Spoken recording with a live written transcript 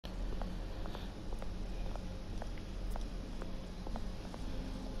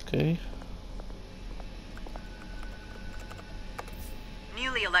Okay.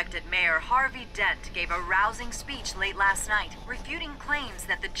 Newly elected Mayor Harvey Dent gave a rousing speech late last night, refuting claims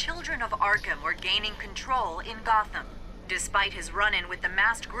that the children of Arkham were gaining control in Gotham. Despite his run-in with the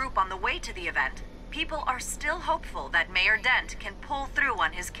masked group on the way to the event, people are still hopeful that Mayor Dent can pull through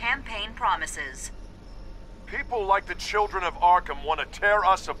on his campaign promises. People like the children of Arkham want to tear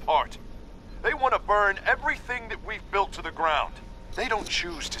us apart. They want to burn everything that we've built to the ground. They don't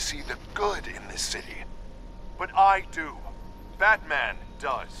choose to see the good in this city. But I do. Batman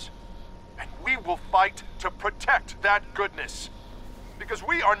does. And we will fight to protect that goodness. Because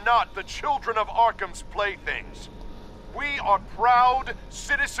we are not the children of Arkham's playthings. We are proud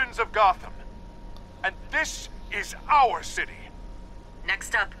citizens of Gotham. And this is our city.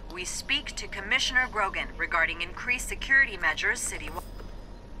 Next up, we speak to Commissioner Grogan regarding increased security measures citywide.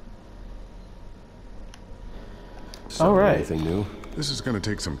 All right. Anything new? This is gonna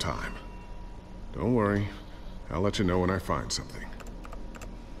take some time. Don't worry. I'll let you know when I find something.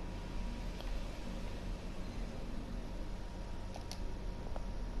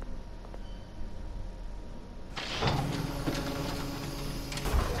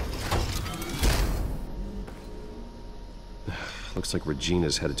 Looks like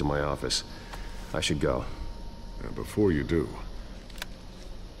Regina's headed to my office. I should go. And before you do...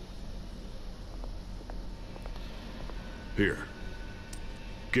 Here.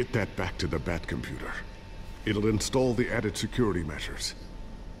 Get that back to the Bat computer. It'll install the added security measures.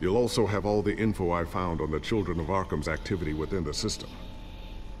 You'll also have all the info I found on the Children of Arkham's activity within the system.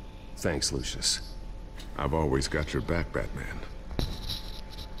 Thanks, Lucius. I've always got your back, Batman.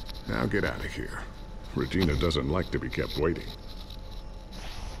 Now get out of here. Regina doesn't like to be kept waiting.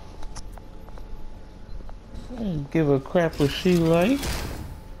 Give a crap what she like.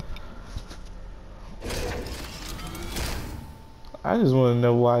 I just want to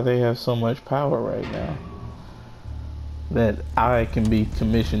know why they have so much power right now. That I can be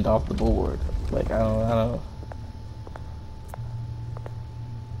commissioned off the board. Like, I don't.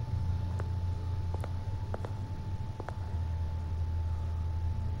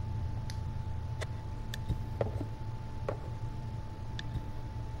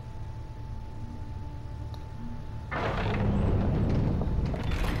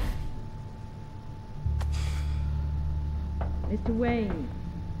 Mr. Wayne.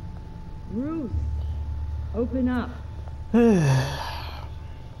 Ruth. Open up. I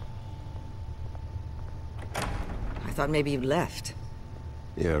thought maybe you'd left.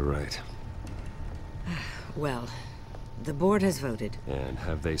 Yeah, right. Well, the board has voted. And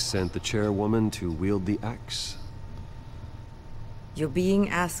have they sent the chairwoman to wield the axe? You're being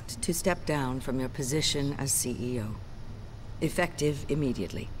asked to step down from your position as CEO. Effective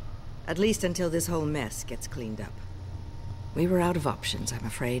immediately. At least until this whole mess gets cleaned up. We were out of options, I'm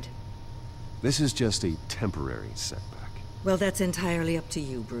afraid. This is just a temporary setback. Well, that's entirely up to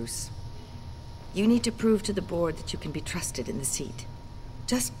you, Bruce. You need to prove to the board that you can be trusted in the seat.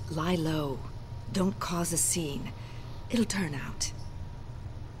 Just lie low. Don't cause a scene. It'll turn out.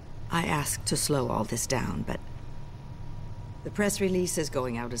 I asked to slow all this down, but... the press release is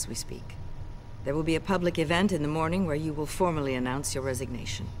going out as we speak. There will be a public event in the morning where you will formally announce your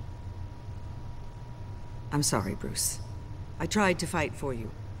resignation. I'm sorry, Bruce. I tried to fight for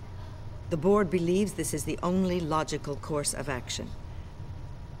you. The board believes this is the only logical course of action.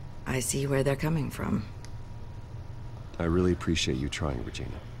 I see where they're coming from. I really appreciate you trying,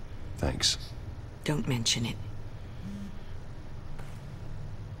 Regina. Thanks. Don't mention it.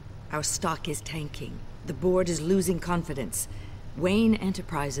 Our stock is tanking. The board is losing confidence. Wayne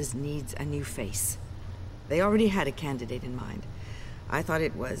Enterprises needs a new face. They already had a candidate in mind. I thought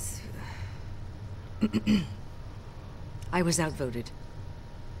it was... I was outvoted.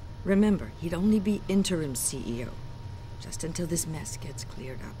 Remember, he'd only be interim CEO, just until this mess gets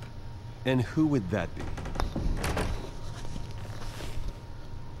cleared up. And who would that be?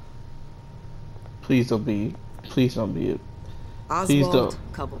 Please don't be it. Oswald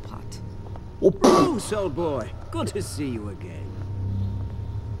Cobblepot. Bruce, old boy. Good to see you again.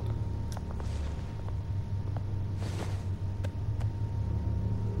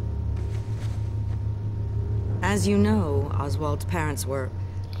 As you know, Oswald's parents were,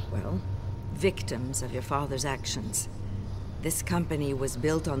 well, victims of your father's actions. This company was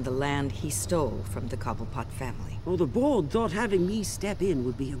built on the land he stole from the Cobblepot family. Well, the board thought having me step in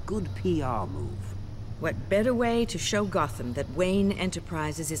would be a good PR move. What better way to show Gotham that Wayne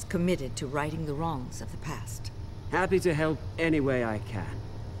Enterprises is committed to righting the wrongs of the past? Happy to help any way I can.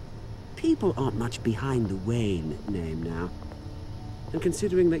 People aren't much behind the Wayne name now. And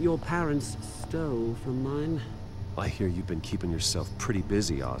considering that your parents stole from mine, I hear you've been keeping yourself pretty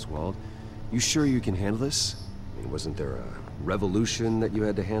busy, Oswald. You sure you can handle this? I mean, wasn't there a revolution that you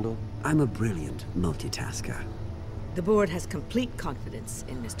had to handle? I'm a brilliant multitasker. The board has complete confidence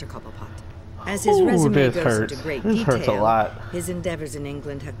in Mr. Cobblepot. As his resume goes into great This hurts a lot. his endeavors in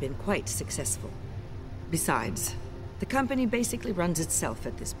England have been quite successful. Besides, the company basically runs itself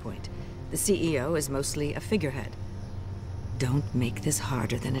at this point. The CEO is mostly a figurehead. Don't make this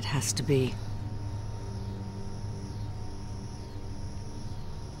harder than it has to be.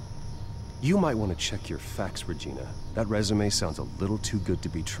 You might want to check your facts, Regina. That resume sounds a little too good to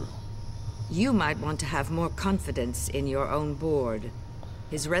be true. You might want to have more confidence in your own board.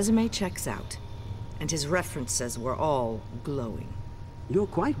 His resume checks out, and his references were all glowing. You're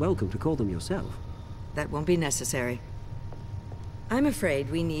quite welcome to call them yourself. That won't be necessary. I'm afraid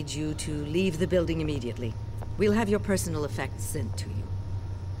we need you to leave the building immediately. We'll have your personal effects sent to you.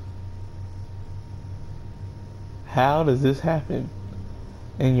 How does this happen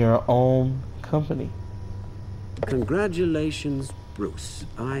in your own company? Congratulations, Bruce.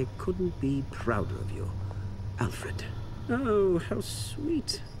 I couldn't be prouder of you. Alfred. Oh, how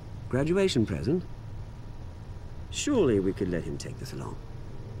sweet. Graduation present? Surely we could let him take this along.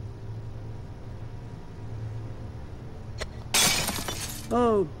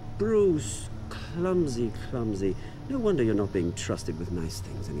 Oh, Bruce. Clumsy, clumsy. No wonder you're not being trusted with nice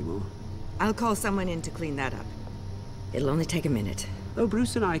things anymore. I'll call someone in to clean that up. It'll only take a minute. Oh,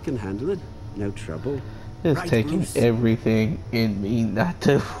 Bruce and I can handle it. No trouble. It's Right, taking Bruce? everything in me not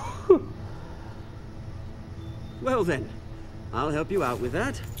to. Well then, I'll help you out with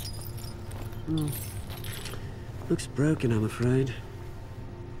that. Looks broken, I'm afraid.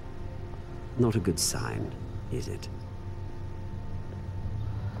 Not a good sign, is it?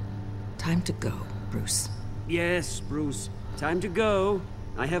 Time to go, Bruce. Yes, Bruce. Time to go.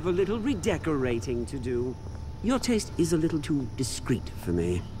 I have a little redecorating to do. Your taste is a little too discreet for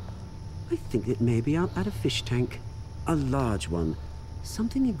me. I think that maybe I'll add a fish tank. A large one.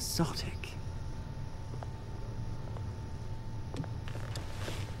 Something exotic.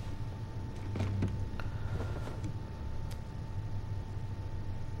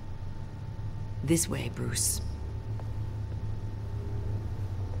 This way, Bruce.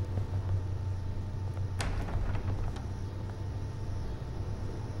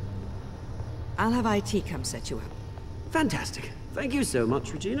 I'll have IT come set you up. Fantastic. Thank you so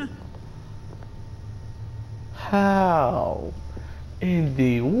much, Regina. How in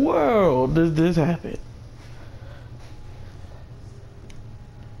the world does this happen?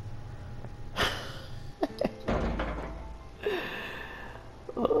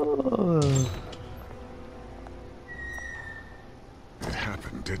 It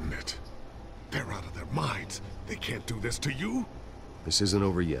happened, didn't it? They're out of their minds. They can't do this to you. This isn't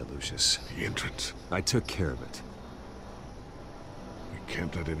over yet, Lucius. The entrance. I took care of it. We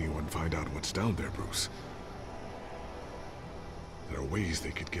can't let anyone find out what's down there, Bruce. There are ways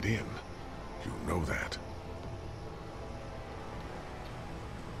they could get in. You know that.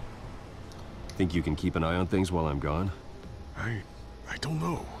 Think you can keep an eye on things while I'm gone? I don't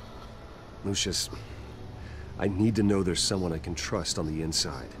know. Lucius, I need to know there's someone I can trust on the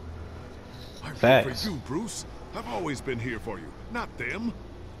inside. I'm here Facts. for you, Bruce. I've always been here for you, not them.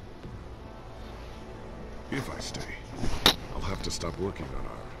 If I stay, I'll have to stop working on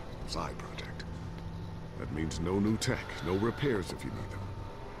our side project. That means no new tech, no repairs if you need them.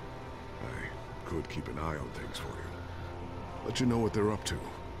 I could keep an eye on things for you. Let you know what they're up to.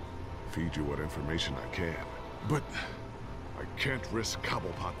 Feed you what information I can. But I can't risk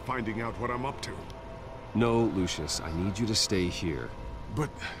Cobblepot finding out what I'm up to. No, Lucius, I need you to stay here. But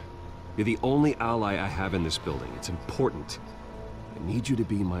You're the only ally I have in this building. It's important. I need you to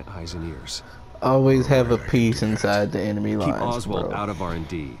be my eyes and ears. Always have a piece inside the enemy lines, Keep Oswald bro. out of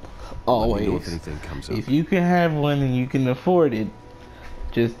R&D. Always. Let me know if anything comes up. If you can have one and you can afford it,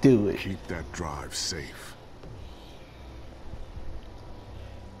 just do it. keep that drive safe.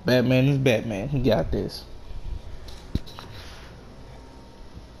 Batman is Batman. He got this.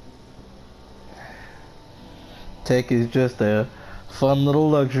 Tech is just a fun little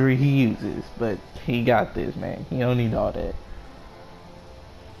luxury he uses, but he got this, man. He don't need all that.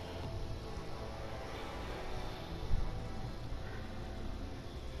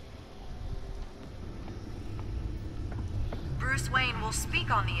 Bruce Wayne will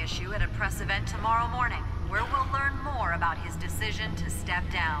speak on the issue at a press event tomorrow morning, where we'll learn more about his decision to step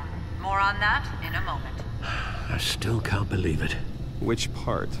down. More on that in a moment. I still can't believe it. Which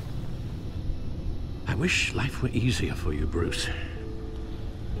part? I wish life were easier for you, Bruce.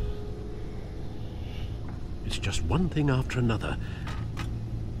 It's just one thing after another.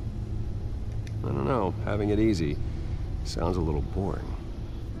 I don't know, having it easy sounds a little boring.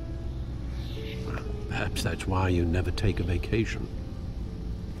 Perhaps that's why you never take a vacation.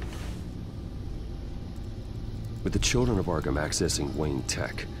 With the children of Arkham accessing Wayne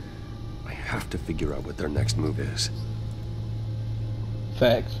Tech, I have to figure out what their next move is.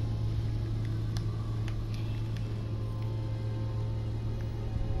 Facts.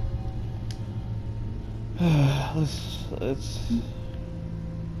 let's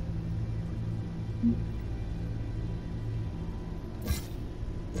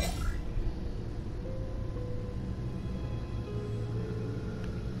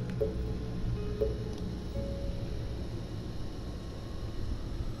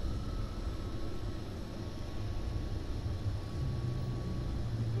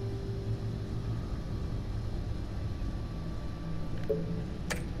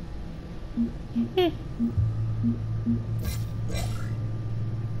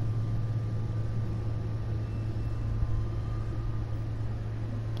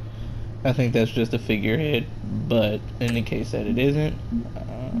I think that's just a figurehead, but in the case that it isn't,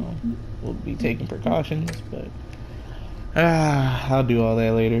 we'll be taking precautions, but I'll do all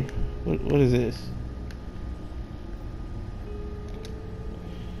that later. What is this?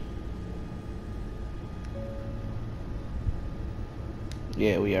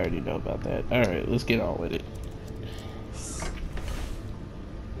 Yeah, we already know about that. Alright, let's get on with it.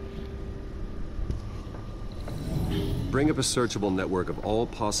 Bring up a searchable network of all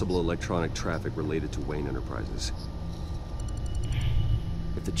possible electronic traffic related to Wayne Enterprises.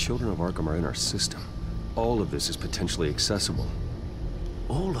 If the children of Arkham are in our system, all of this is potentially accessible.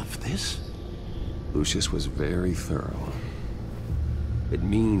 All of this? Lucius was very thorough. It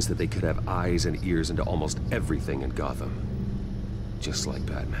means that they could have eyes and ears into almost everything in Gotham. Just like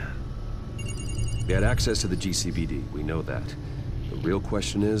Batman. They had access to the GCPD, we know that. The real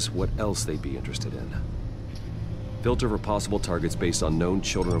question is, what else they'd be interested in. Filter for possible targets based on known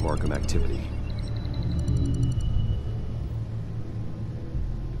Children of Arkham activity.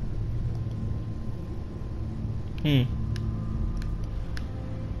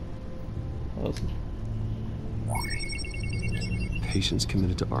 Awesome. Patients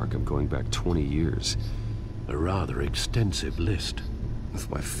committed to Arkham going back 20 years. A rather extensive list.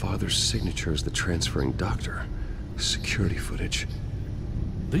 With my father's signature as the transferring doctor. Security footage.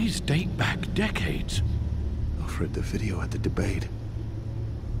 These date back decades. Alfred, the video at the debate.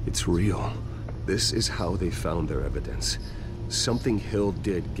 It's real. This is how they found their evidence. Something Hill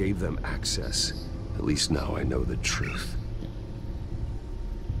did gave them access. At least now I know the truth.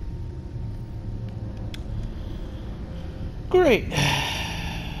 Great.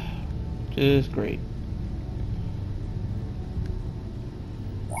 Just great.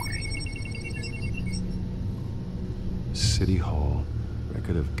 City Hall.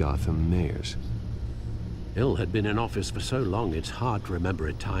 Record of Gotham mayors. Hill had been in office for so long, it's hard to remember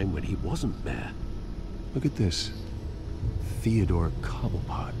a time when he wasn't mayor. Look at this. Theodore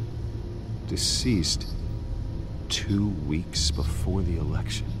Cobblepot. Deceased 2 weeks before the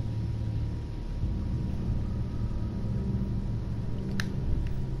election.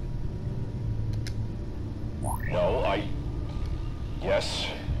 No,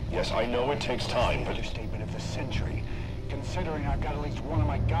 Yes, I know it takes time, but... Understatement of the century, considering I've got at least one of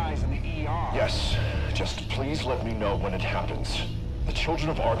my guys in the ER. Yes, just please let me know when it happens. The children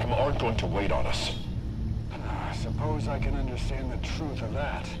of Arkham aren't going to wait on us. I suppose I can understand the truth of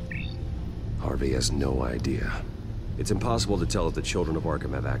that. Harvey has no idea. It's impossible to tell if the children of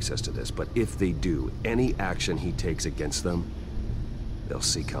Arkham have access to this, but if they do, any action he takes against them, they'll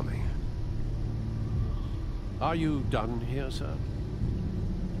see coming. Are you done here, sir?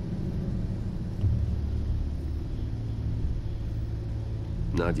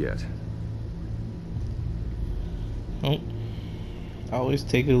 Not yet. Oh. Always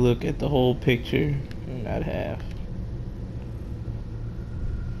take a look at the whole picture, not half.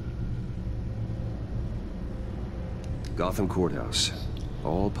 Gotham Courthouse.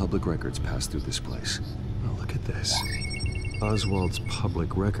 All public records pass through this place. Oh, look at this. Oswald's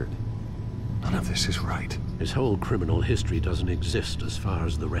public record. None of this is right. His whole criminal history doesn't exist as far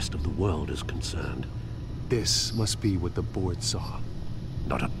as the rest of the world is concerned. This must be what the board saw.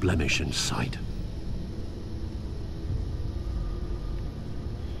 Not a blemish in sight.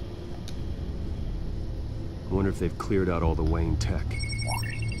 I wonder if they've cleared out all the Wayne tech.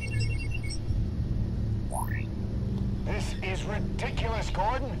 This is ridiculous,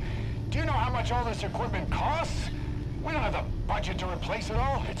 Gordon. Do you know how much all this equipment costs? We don't have the budget to replace it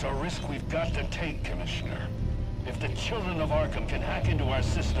all. It's a risk we've got to take, Commissioner. If the children of Arkham can hack into our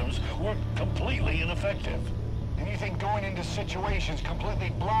systems, we're completely ineffective. And you think going into situations completely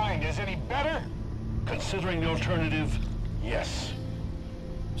blind is any better? Considering the alternative, yes.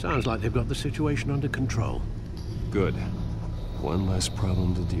 Sounds like they've got the situation under control. Good. One less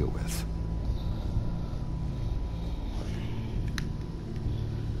problem to deal with.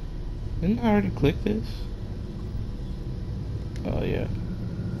 Didn't I already click this? Oh, yeah.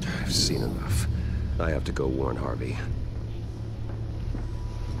 I've seen enough. I have to go warn Harvey.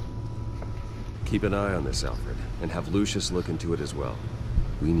 Keep an eye on this, Alfred, and have Lucius look into it as well.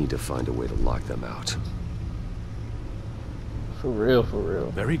 We need to find a way to lock them out. For real, for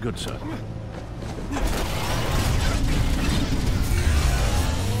real. Very good, sir.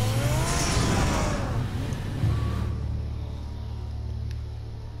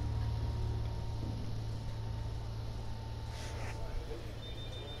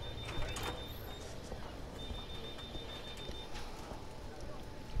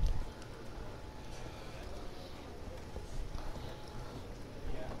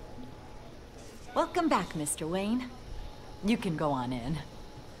 Welcome back, Mr. Wayne. You can go on in.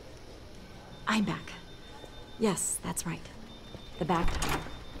 I'm back. Yes, that's right. The back door.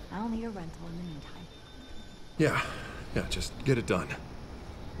 I'll need a rental in the meantime. Yeah, just get it done.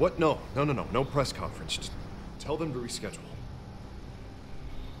 What? No press conference. Just tell them to reschedule.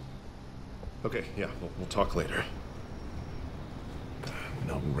 Okay, yeah, we'll talk later.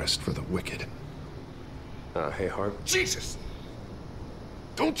 No rest for the wicked. Hey, Harv. Jesus!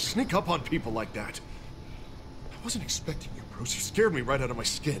 Don't sneak up on people like that. I wasn't expecting you, Bruce. You scared me right out of my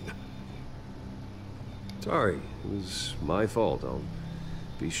skin. Sorry, it was my fault. I'll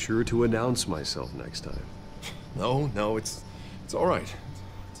be sure to announce myself next time. No, it's all right.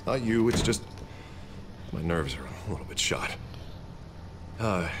 It's not you, it's just my nerves are a little bit shot.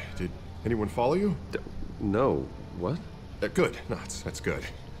 Did anyone follow you? No. What? Good. No, that's good.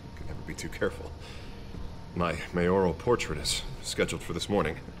 Could never be too careful. My mayoral portrait is scheduled for this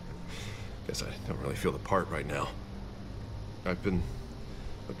morning. Guess I don't really feel the part right now. I've been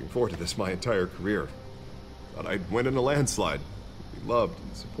looking forward to this my entire career. Thought I'd win in a landslide. Be loved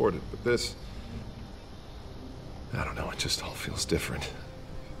and supported, but this... I don't know, it just all feels different.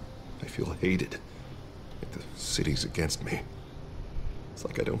 I feel hated. Like the city's against me. It's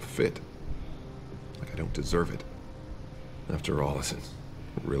like I don't fit. Like I don't deserve it. After all, isn't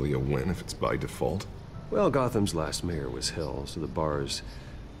it really a win if it's by default? Well, Gotham's last mayor was Hill, so the bar's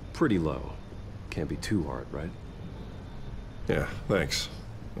pretty low. Can't be too hard, right? Yeah, thanks.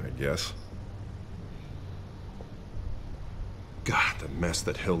 I guess. God, the mess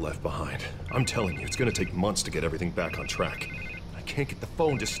that Hill left behind. I'm telling you, it's gonna take months to get everything back on track. I can't get the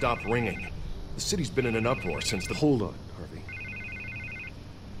phone to stop ringing. The city's been in an uproar since the... Hold on, Harvey.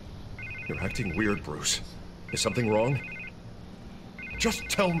 You're acting weird, Bruce. Is something wrong? Just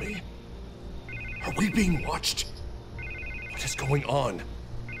tell me. Are we being watched? What is going on?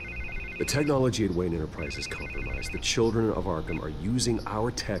 The technology at Wayne Enterprise is compromised. The children of Arkham are using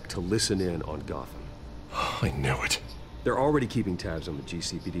our tech to listen in on Gotham. I knew it. They're already keeping tabs on the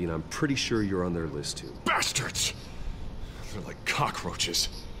GCPD, and I'm pretty sure you're on their list too. Bastards! They're like cockroaches.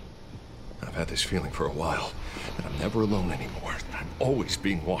 I've had this feeling for a while, that I'm never alone anymore. I'm always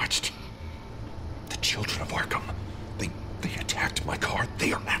being watched. The children of Arkham. They attacked my car.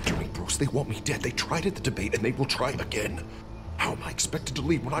 They are after me, Bruce. They want me dead. They tried at the debate, and they will try again. How am I expected to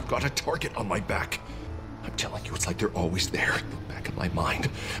leave when I've got a target on my back? I'm telling you, it's like they're always there, in the back of my mind.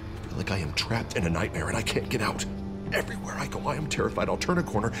 I feel like I am trapped in a nightmare, and I can't get out. Everywhere I go, I am terrified I'll turn a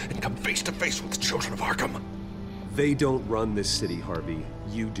corner and come face to face with the children of Arkham. They don't run this city, Harvey.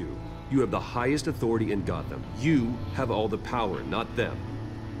 You do. You have the highest authority in Gotham. You have all the power, not them.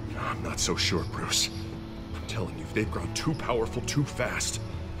 I'm not so sure, Bruce. I'm telling you, they've grown too powerful too fast.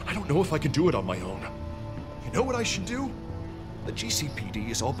 I don't know if I can do it on my own. You know what I should do? The GCPD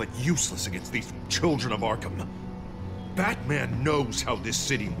is all but useless against these children of Arkham. Batman knows how this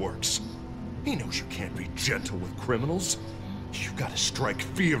city works. He knows you can't be gentle with criminals. You've got to strike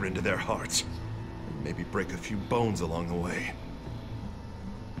fear into their hearts. And maybe break a few bones along the way.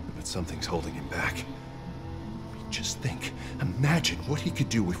 But something's holding him back. I mean, just think. Imagine what he could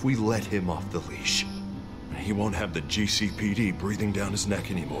do if we let him off the leash. He won't have the GCPD breathing down his neck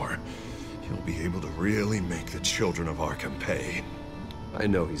anymore. He'll be able to really make the children of Arkham pay. I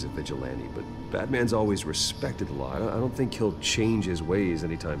know he's a vigilante, but Batman's always respected the law. I don't think he'll change his ways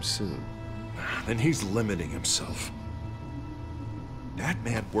anytime soon. Then he's limiting himself.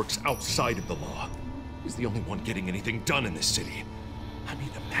 Batman works outside of the law. He's the only one getting anything done in this city. I mean,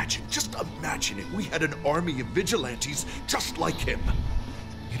 just imagine if we had an army of vigilantes just like him.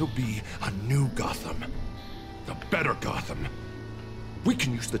 It'll be a new Gotham. A better Gotham. We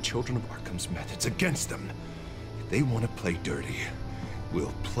can use the children of Arkham's methods against them. they want to play dirty,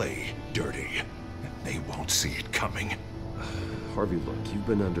 we'll play dirty. And they won't see it coming. Harvey, look, you've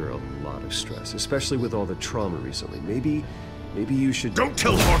been under a lot of stress, especially with all the trauma recently. Maybe you should... Don't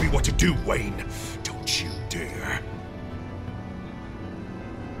tell Harvey what to do, Wayne! Don't you dare!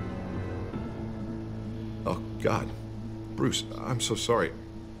 Oh, God. Bruce, I'm so sorry.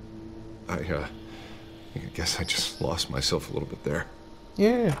 I guess I just lost myself a little bit there.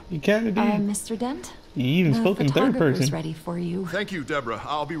 Yeah, you kind of did. Mr. Dent? You even spoke in third person. Ready for you. Thank you, Deborah.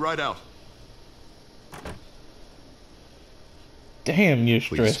 I'll be right out. Damn, you're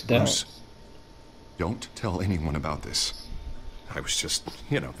Please, stressed out. Bruce, don't tell anyone about this. I was just,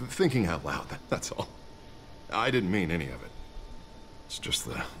 thinking out loud, that's all. I didn't mean any of it. It's just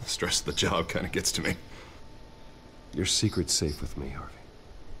the stress of the job kind of gets to me. Your secret's safe with me, Harvey.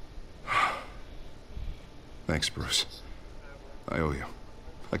 Thanks, Bruce. I owe you.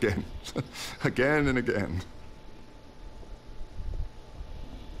 Again. Again and again.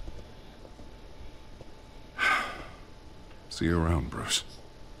 See you around, Bruce.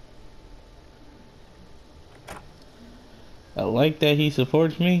 I like that he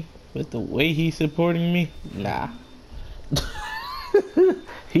supports me, but the way he's supporting me, nah.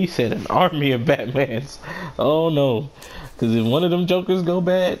 He said an army of Batmans. Oh no. Because if one of them jokers go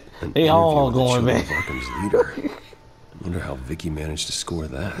bad, they all going bad. Arkham's leader. I wonder how Vicky managed to score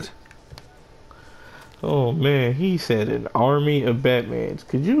that. Oh man, he said an army of Batmans.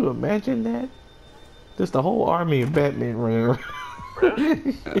 Could you imagine that? Just a whole army of Batman running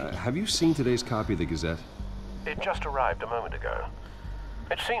around. Have you seen today's copy of the Gazette? It just arrived a moment ago.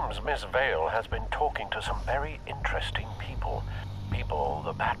 It seems Miss Vale has been talking to some very interesting people. People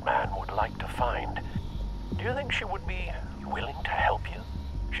the Batman would like to find. Do you think she would be willing to help you?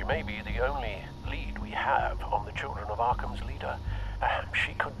 She may be the only lead we have on the Children of Arkham's leader. Perhaps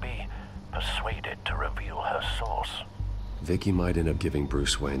she could be persuaded to reveal her source. Vicky might end up giving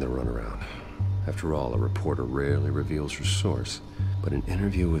Bruce Wayne the runaround. After all, a reporter rarely reveals her source. But an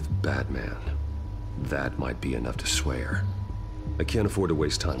interview with Batman, that might be enough to sway her. I can't afford to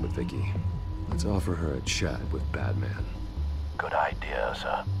waste time with Vicky. Let's offer her a chat with Batman. Good idea,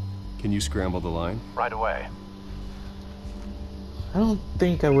 sir. Can you scramble the line? Right away. I don't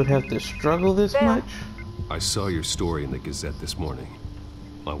think I would have to struggle this much. I saw your story in the Gazette this morning.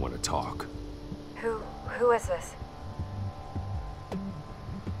 I want to talk. Who is this?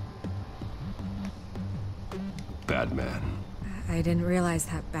 Batman. I didn't realize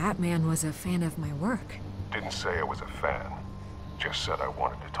that Batman was a fan of my work. Didn't say I was a fan. Just said I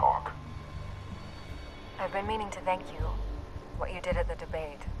wanted to talk. I've been meaning to thank you. What you did at the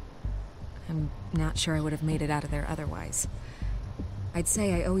debate. I'm not sure I would have made it out of there otherwise. I'd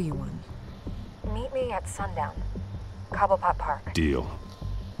say I owe you one. Meet me at sundown. Cobblepot Park. Deal.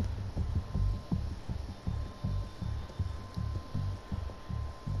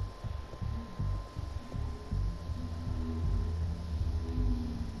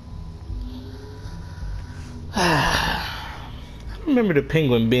 I don't remember the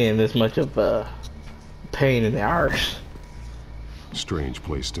Penguin being this much of a pain in the arse. Strange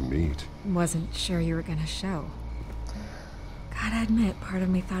place to meet. Wasn't sure you were gonna show. Gotta admit, part of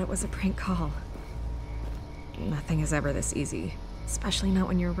me thought it was a prank call. Nothing is ever this easy, especially not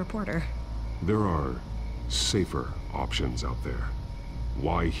when you're a reporter. There are safer options out there.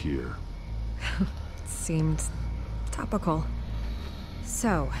 Why here? Seemed topical.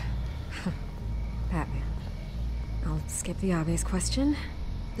 So, Batman. I'll skip the obvious question.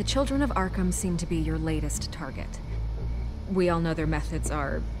 The Children of Arkham seem to be your latest target. We all know their methods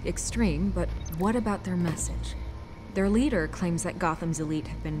are extreme, but what about their message? Their leader claims that Gotham's elite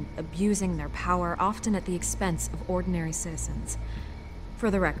have been abusing their power, often at the expense of ordinary citizens.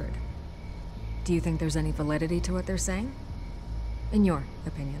 For the record, do you think there's any validity to what they're saying? In your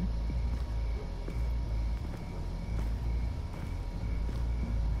opinion?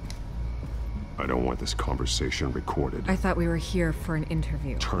 I don't want this conversation recorded. I thought we were here for an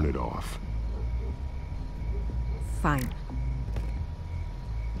interview. Turn it off. Fine.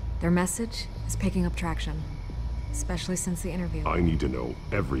 Their message is picking up traction, especially since the interview. I need to know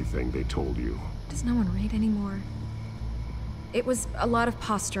everything they told you. Does no one read anymore? It was a lot of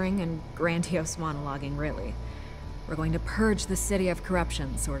posturing and grandiose monologuing, really. We're going to purge the city of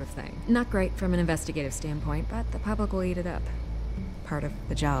corruption, sort of thing. Not great from an investigative standpoint, but the public will eat it up. Part of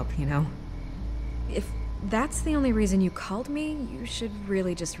the job, you know? If that's the only reason you called me, you should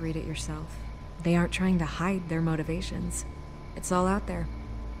really just read it yourself. They aren't trying to hide their motivations. It's all out there.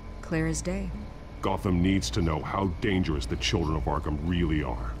 Clear as day. Gotham needs to know how dangerous the Children of Arkham really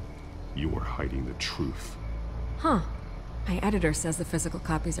are. You are hiding the truth. Huh. My editor says the physical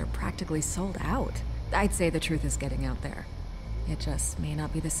copies are practically sold out. I'd say the truth is getting out there. It just may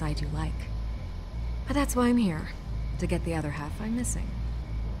not be the side you like. But that's why I'm here, to get the other half I'm missing.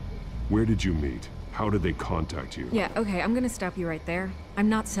 Where did you meet? How did they contact you? Yeah, okay, I'm gonna stop you right there. I'm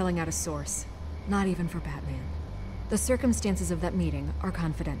not selling out a source. Not even for Batman. The circumstances of that meeting are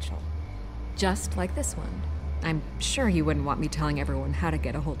confidential. Just like this one. I'm sure you wouldn't want me telling everyone how to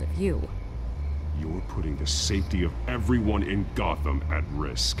get a hold of you. You're putting the safety of everyone in Gotham at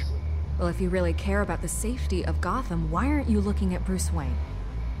risk. Well, if you really care about the safety of Gotham, why aren't you looking at Bruce Wayne?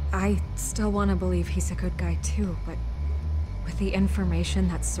 I still want to believe he's a good guy too, but with the information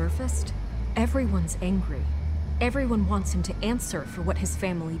that's surfaced, everyone's angry. Everyone wants him to answer for what his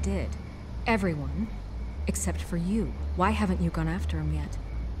family did. Everyone, except for you. Why haven't you gone after him yet?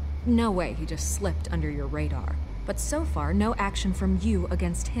 No way he just slipped under your radar. But so far, no action from you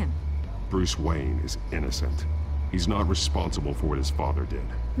against him. Bruce Wayne is innocent. He's not responsible for what his father did.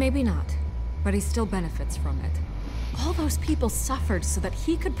 Maybe not, but he still benefits from it. All those people suffered so that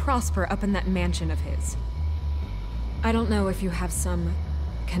he could prosper up in that mansion of his. I don't know if you have some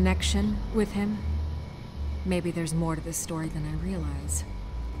connection with him. Maybe there's more to this story than I realize.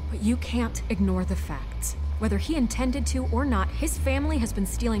 But you can't ignore the facts. Whether he intended to or not, his family has been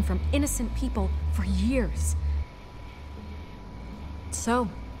stealing from innocent people for years. So,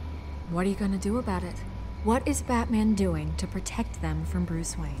 what are you gonna do about it? What is Batman doing to protect them from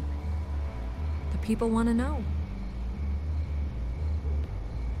Bruce Wayne? The people want to know.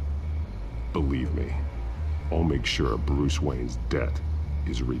 Believe me, I'll make sure Bruce Wayne's debt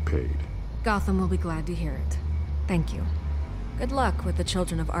is repaid. Gotham will be glad to hear it. Thank you. Good luck with the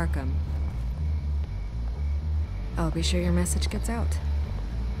children of Arkham. I'll be sure your message gets out.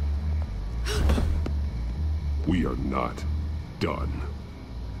 We are not done.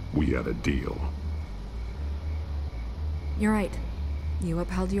 We had a deal. You're right. You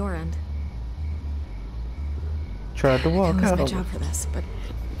upheld your end. Tried to walk I out. my job for this, but...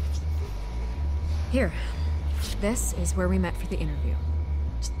 Here. This is where we met for the interview.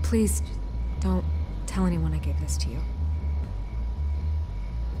 Just please, don't tell anyone I gave this to you.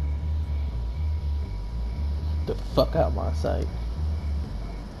 The fuck out my sight.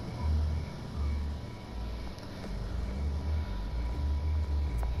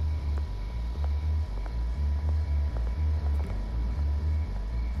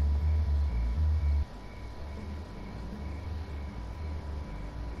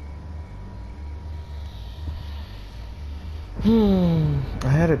 I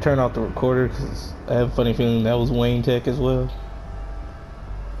had to turn off the recorder because I have a funny feeling that was Wayne Tech as well.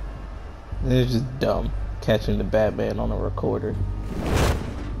 And it's just dumb catching the Batman on a recorder.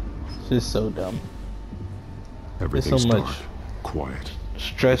 It's just so dumb. There's so much dark, quiet,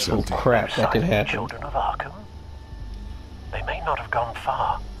 stressful crap that could happen. Children of Arkham? They may not have gone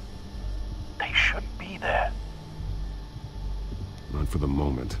far. They should be there. Not for the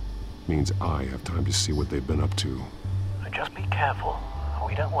moment. Means I have time to see what they've been up to. Just be careful.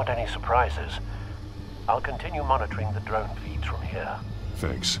 We don't want any surprises. I'll continue monitoring the drone feeds from here.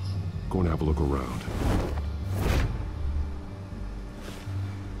 Thanks. Go and have a look around.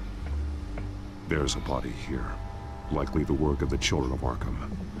 There's a body here. Likely the work of the children of Arkham.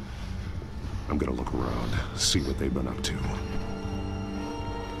 I'm gonna look around, see what they've been up to.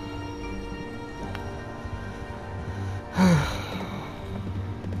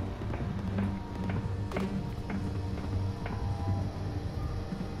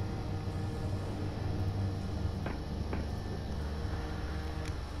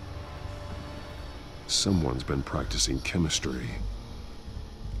 Someone's been practicing chemistry.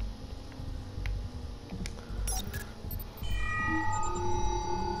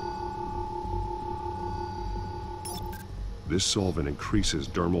 This solvent increases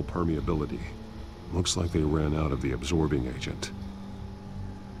dermal permeability. Looks like they ran out of the absorbing agent.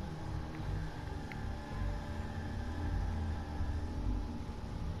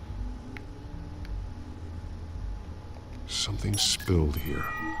 Something spilled here.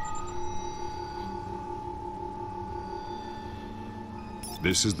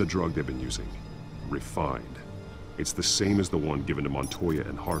 This is the drug they've been using. Refined. It's the same as the one given to Montoya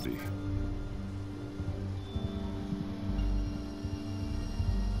and Harvey.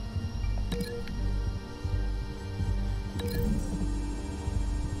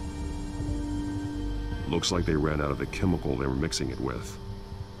 Looks like they ran out of the chemical they were mixing it with.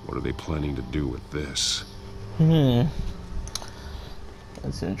 What are they planning to do with this?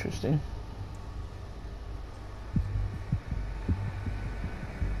 That's interesting.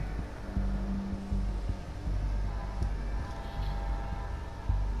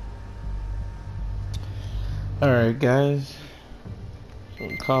 Alright guys,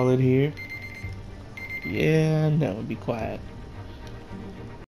 we'll call it here. Yeah, no, be quiet.